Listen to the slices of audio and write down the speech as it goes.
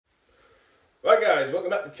Alright guys, welcome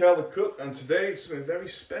back to Cal the Cook, and today it's something very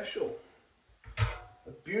special.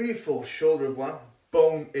 A beautiful shoulder of lamb,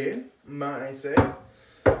 bone in, might I say.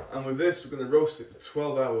 And with this, we're going to roast it for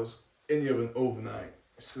 12 hours in the oven overnight.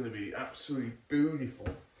 It's going to be absolutely beautiful.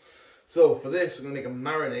 So for this, I'm going to make a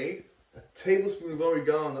marinade, a tablespoon of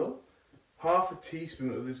oregano, half a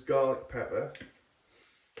teaspoon of this garlic pepper,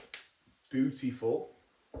 beautiful,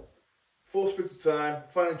 4 sprigs of thyme,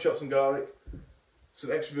 finely chopped some garlic,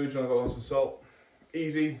 some extra virgin olive oil and some salt.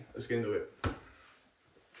 Easy, let's get into it.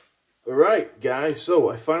 Alright guys, so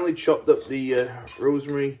I finally chopped up the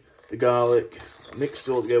rosemary, the garlic, mixed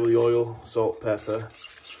it all together with the oil, salt, pepper.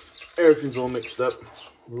 Everything's all mixed up.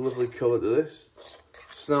 Lovely colour to this.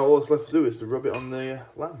 So now all that's left to do is to rub it on the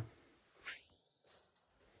lamb.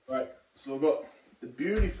 Right, so I've got the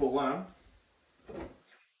beautiful lamb.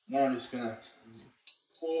 Now I'm just going to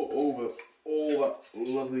pour over all that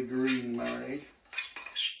lovely green marinade.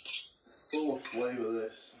 Full of flavour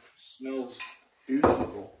this. Smells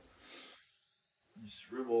beautiful. Just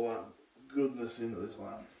rub all that goodness into this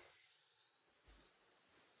lamb.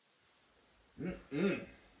 Get it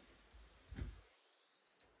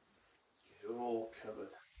all covered.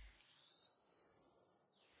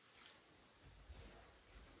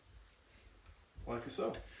 Like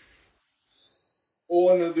so.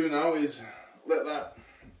 All I'm going to do now is let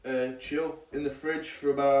that chill in the fridge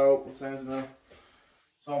for about, what time is it now?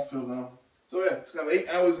 It's half filled now. So yeah, it's going to have 8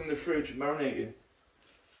 hours in the fridge marinating.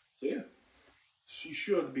 So yeah, she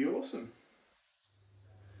should be awesome.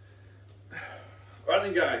 Right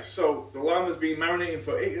then guys, so the lamb has been marinating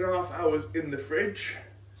for 8.5 hours in the fridge.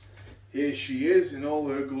 Here she is in all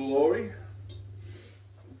her glory.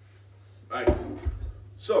 Right,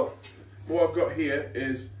 so what I've got here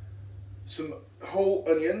is some whole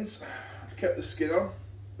onions, kept the skin on,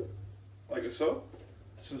 like so.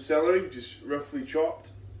 Some celery, just roughly chopped.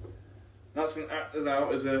 That's going to act now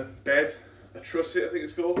as a bed, a trusset I think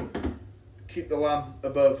it's called. Keep the lamb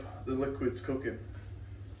above the liquids cooking.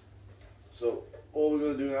 So all we're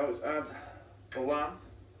going to do now is add the lamb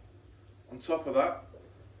on top of that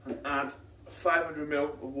and add 500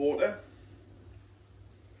 ml of water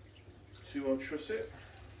to our trusset.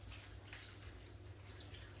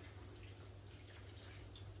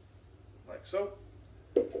 Like so.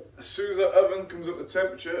 As soon as that oven comes up to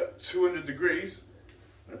temperature at 200 degrees,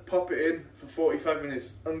 I'll pop it in for 45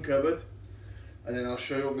 minutes uncovered, and then I'll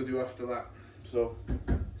show you what I'm going to do after that. So,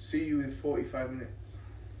 see you in 45 minutes.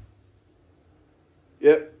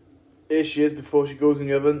 Yep, here she is before she goes in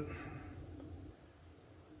the oven.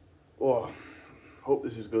 Oh, hope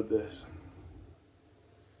this is good, this.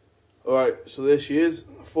 Alright, so there she is,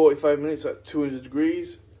 45 minutes at 200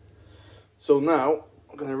 degrees. So now,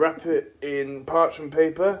 I'm going to wrap it in parchment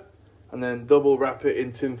paper and then double wrap it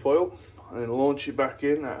in tin foil and then launch it back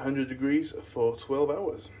in at 100 degrees for 12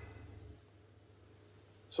 hours.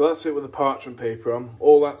 So that's it with the parchment paper on.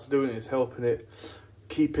 All that's doing is helping it,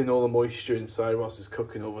 keeping all the moisture inside whilst it's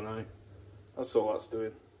cooking overnight. That's all that's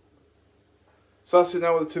doing. So that's it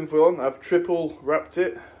now with the tin foil on. I've triple wrapped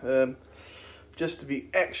it. Just to be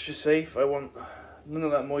extra safe, I want none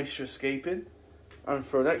of that moisture escaping. And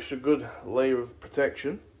for an extra good layer of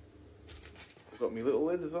protection, I've got my little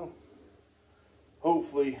lid as well.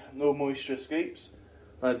 Hopefully no moisture escapes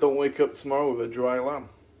and I don't wake up tomorrow with a dry lamb.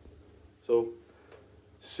 So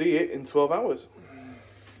see it in 12 hours.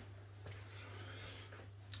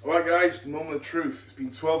 Alright guys, the moment of truth. It's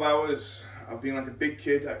been 12 hours. I've been like a big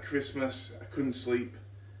kid at Christmas. I couldn't sleep.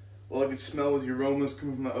 All I could smell was the aromas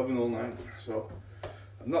coming from that oven all night. So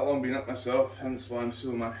I've not long been up myself, hence why I'm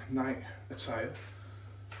still in my night attire.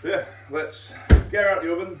 But yeah, let's get her out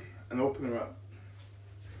the oven and open her up.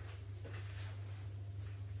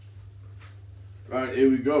 Right, here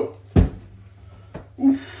we go.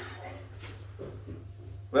 Oof.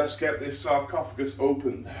 Let's get this sarcophagus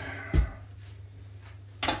opened.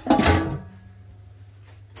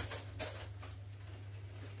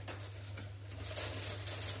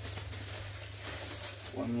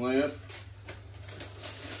 One layer.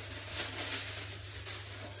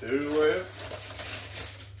 2 layer.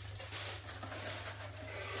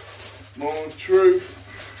 Moment of truth.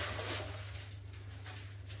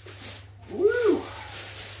 Woo!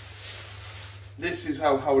 This is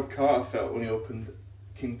how Howard Carter felt when he opened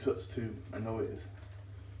King Tut's tomb. I know it is.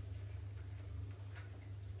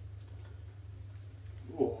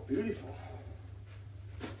 Oh, beautiful.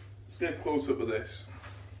 Let's get a close up of this.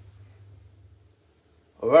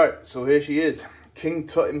 Alright, so here she is. King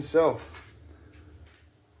Tut himself.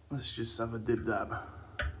 Let's just have a dib dab.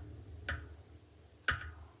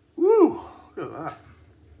 Woo! Look at that.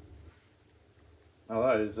 Now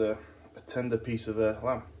that is a tender piece of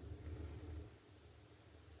lamb.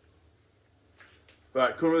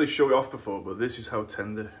 Right, couldn't really show it off before, but this is how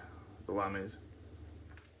tender the lamb is.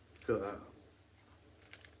 Look at that.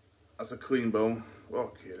 That's a clean bone.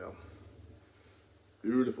 Oh, you know.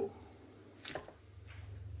 Beautiful.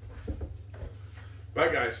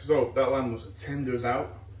 Right guys, so that lamb was tender as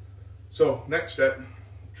out. So next step,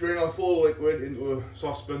 drain our full liquid into a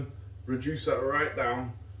saucepan, reduce that right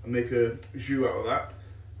down and make a jus out of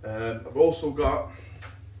that. I've also got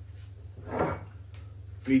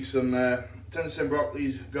me some tender stem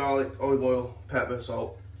broccolis, garlic, olive oil, pepper,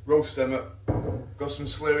 salt, roast them up. Got some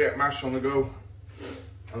celery mash on the go,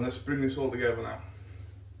 and let's bring this all together now.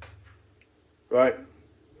 Right,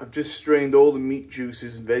 I've just strained all the meat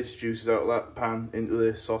juices and veg juices out of that pan into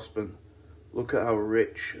this saucepan. Look at how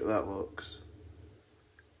rich that looks.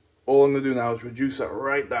 All I'm going to do now is reduce that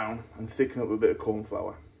right down and thicken up with a bit of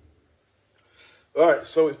cornflour. Alright,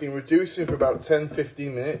 so it's been reducing for about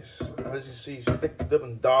 10-15 minutes. As you see, it's thickened up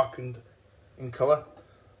and darkened in colour.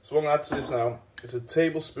 So what I'm going to add to this now is a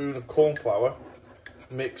tablespoon of cornflour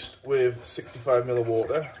mixed with 65 ml of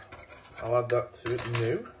water. I'll add that to it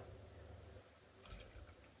new.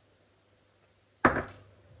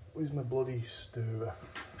 Where's my bloody stirrer?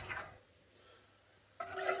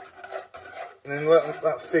 And then let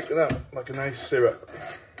that thicken up like a nice syrup.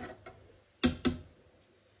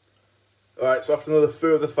 Alright, so after another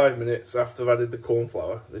further 5 minutes after I've added the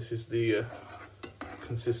cornflour, this is the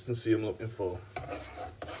consistency I'm looking for.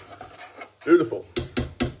 Beautiful.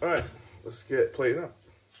 Alright, let's get it plated up.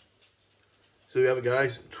 So there we have it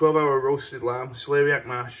guys, 12-hour roasted lamb, celeriac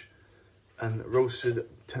mash and roasted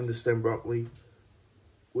tender stem broccoli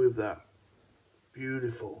with that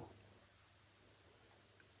beautiful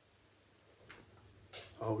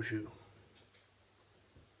au jus.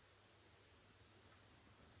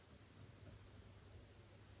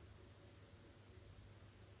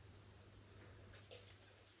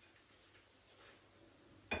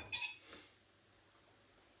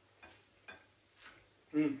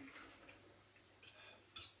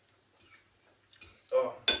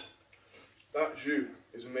 Oh, that jus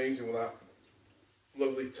is amazing with that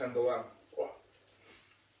lovely tender lamb. Oh.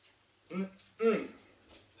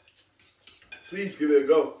 Please give it a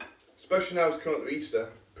go, especially now it's coming up to Easter.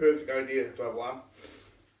 Perfect idea to have lamb.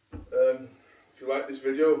 If you like this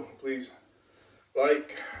video, please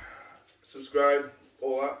like, subscribe,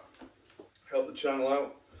 all that. Help the channel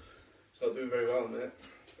out. It's not doing very well in a minute.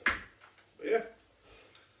 But yeah,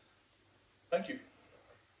 thank you.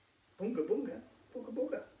 Bunga bunga.